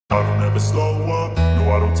I don't ever slow up,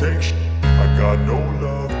 no I don't take shit. I got no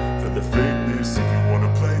love for the fakeness. If you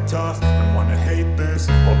wanna play tough and wanna hate this,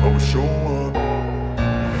 I'll always show up.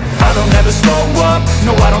 I don't ever slow up,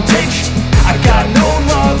 no I don't take shit. I got no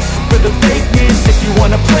love for the fakeness. If you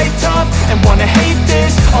wanna play tough and wanna hate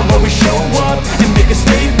this, I'll always show up and make a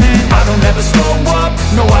statement. I don't ever slow up,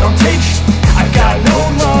 no I don't take shit. I got no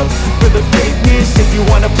love for the fakeness. If you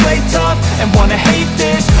wanna play tough and wanna hate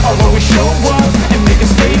this, I'll always show up and make a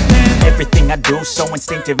statement. Everything I do so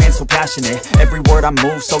instinctive and so passionate. Every word I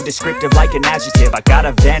move so descriptive like an adjective. I got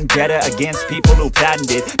a vendetta against people who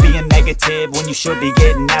patented being negative when you should be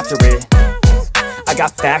getting after it. I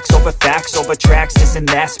got facts over tracks, this and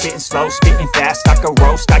that. Spitting slow, spitting fast, I could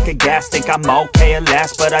roast, I could gas. Think I'm okay at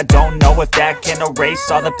last, but I don't know if that can erase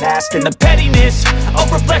all the past. And the pettiness, a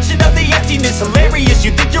reflection of the emptiness. Hilarious,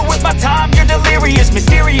 you think you're worth my time, you're delirious.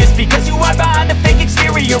 Mysterious, because you hide behind a fake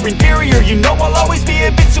exterior. Inferior, you know I'll always be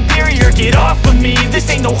a bit superior. Get off of me, this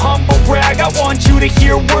ain't no humble brag. I want you to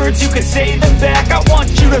hear words, you can say them back. I want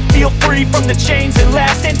you to feel free from the chains that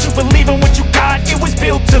last, and to believe in what you got, it was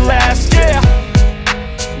built to last, yeah.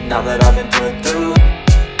 Now that I've been put through,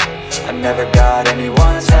 I never got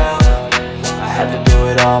anyone's help. I had to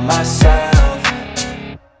do it all myself.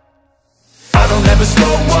 I don't ever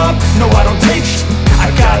slow up, no I don't take shit.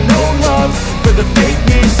 I got no love for the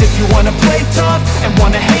fakeness. If you wanna play tough and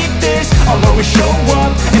wanna hate this, I'll always show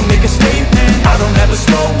up and make a statement. I don't ever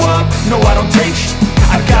slow up, no I don't take shit.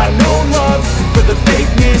 I got no love for the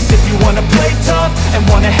fakeness. If you wanna play tough and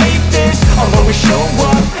wanna hate this, I'll always show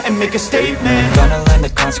up and make a statement. Gonna learn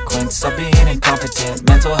the consequence of being incompetent.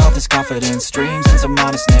 Mental health is confidence, dreams and some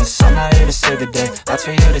honestness. I'm not here to save the day, that's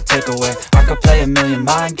for you to take away. I could play a million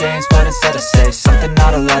mind games, but instead I say something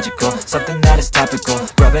not illogical, something that is topical.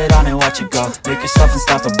 Rub it on and watch it go, make yourself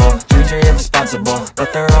unstoppable. Dreams are irresponsible,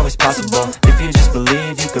 but they're always possible. If you just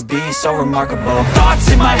believe, you could be so remarkable.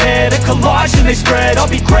 Thoughts in my head, a collage and they spread. I'll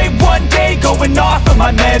be great one day, going off of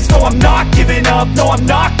my meds. No, I'm not giving up, no, I'm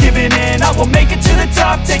not giving in. I will make it to the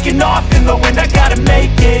top, taking off in the wind. I gotta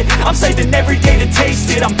make it, I'm saving every day to taste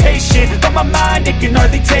it. I'm patient, but my mind, it can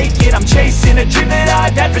hardly take it. I'm chasing a dream that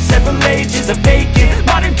I've had for several ages. A vacant,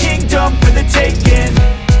 modern kingdom for the taking.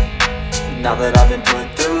 Now that I've been put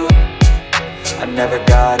through, I never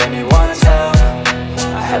got anyone's help.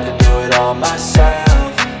 I had to do it all myself.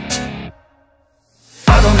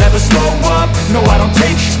 I don't ever slow up, no I don't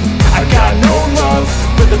take shit. I got no love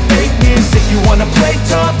for the fakeness. If you wanna play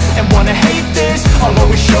tough and wanna hate this, I'll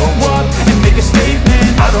always show up and make a statement.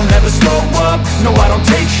 I don't ever slow up, no I don't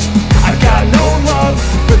take shit. I got no love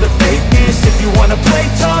for the fakeness. If you wanna play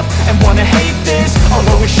tough and wanna hate this, I'll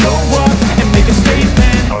always show up and make a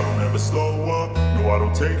statement. I don't ever slow up, no I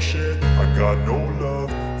don't take shit. I got no love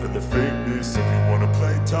for the fakeness. If you wanna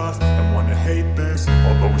play tough and wanna hate this,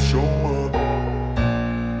 I'll always show up.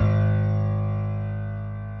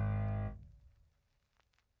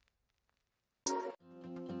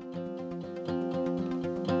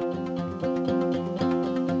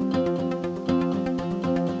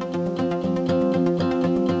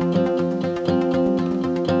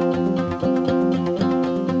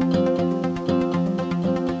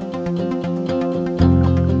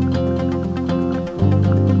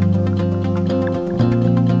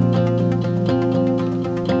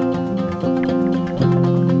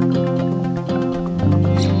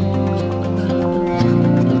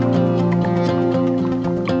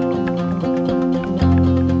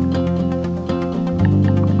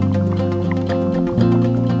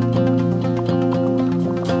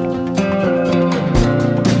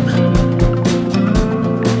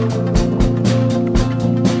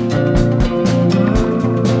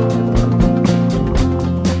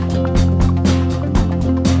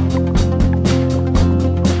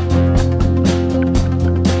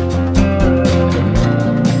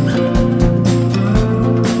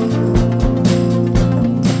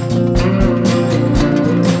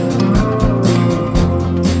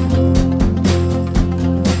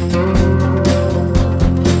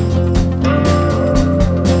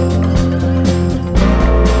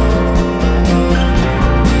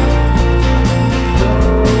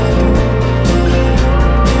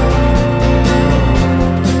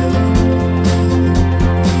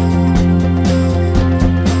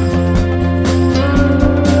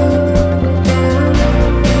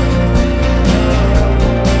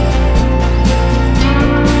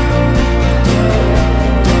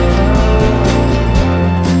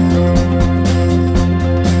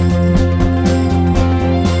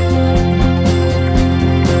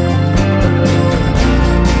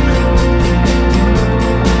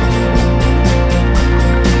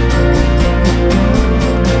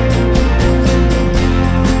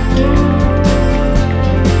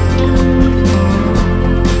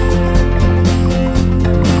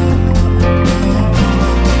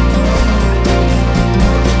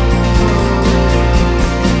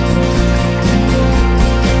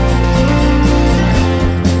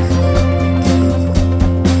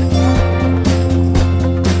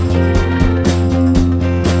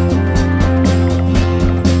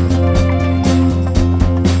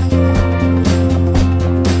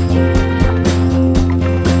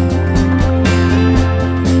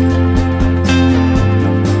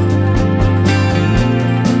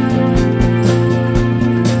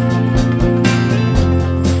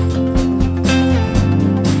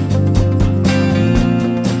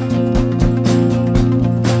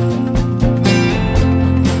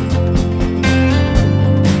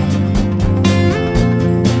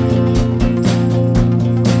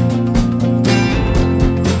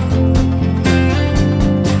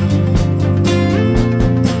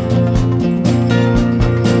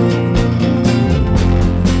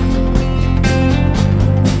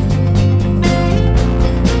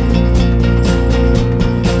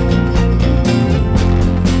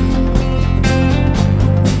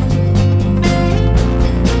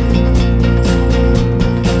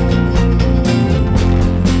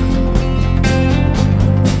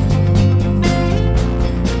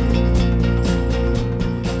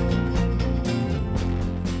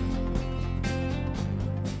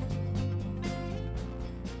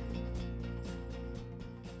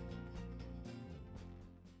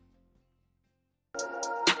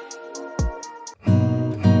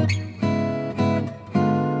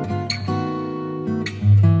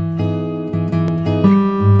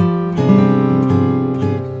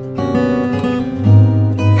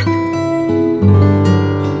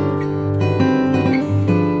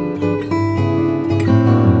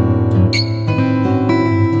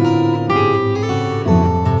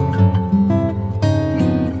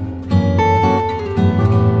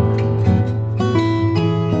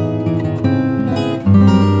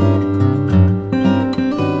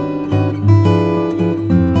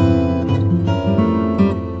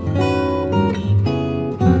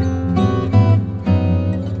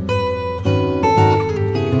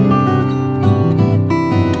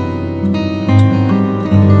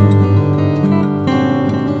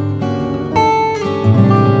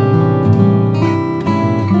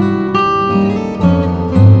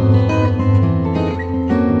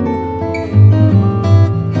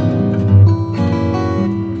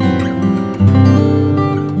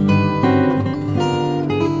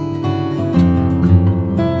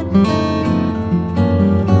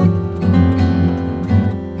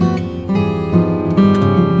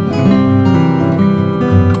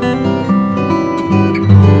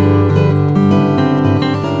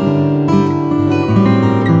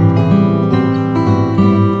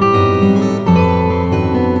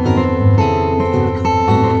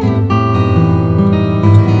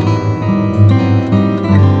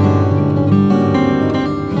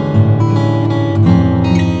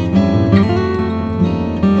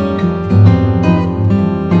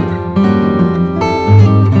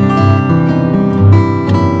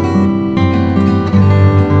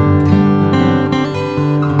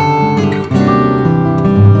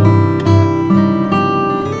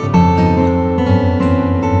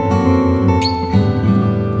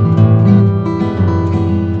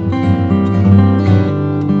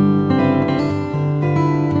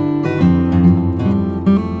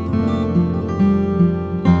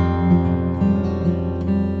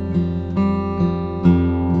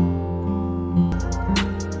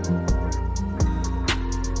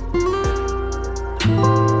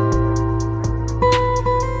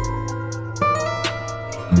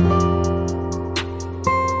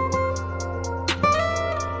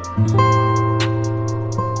 you.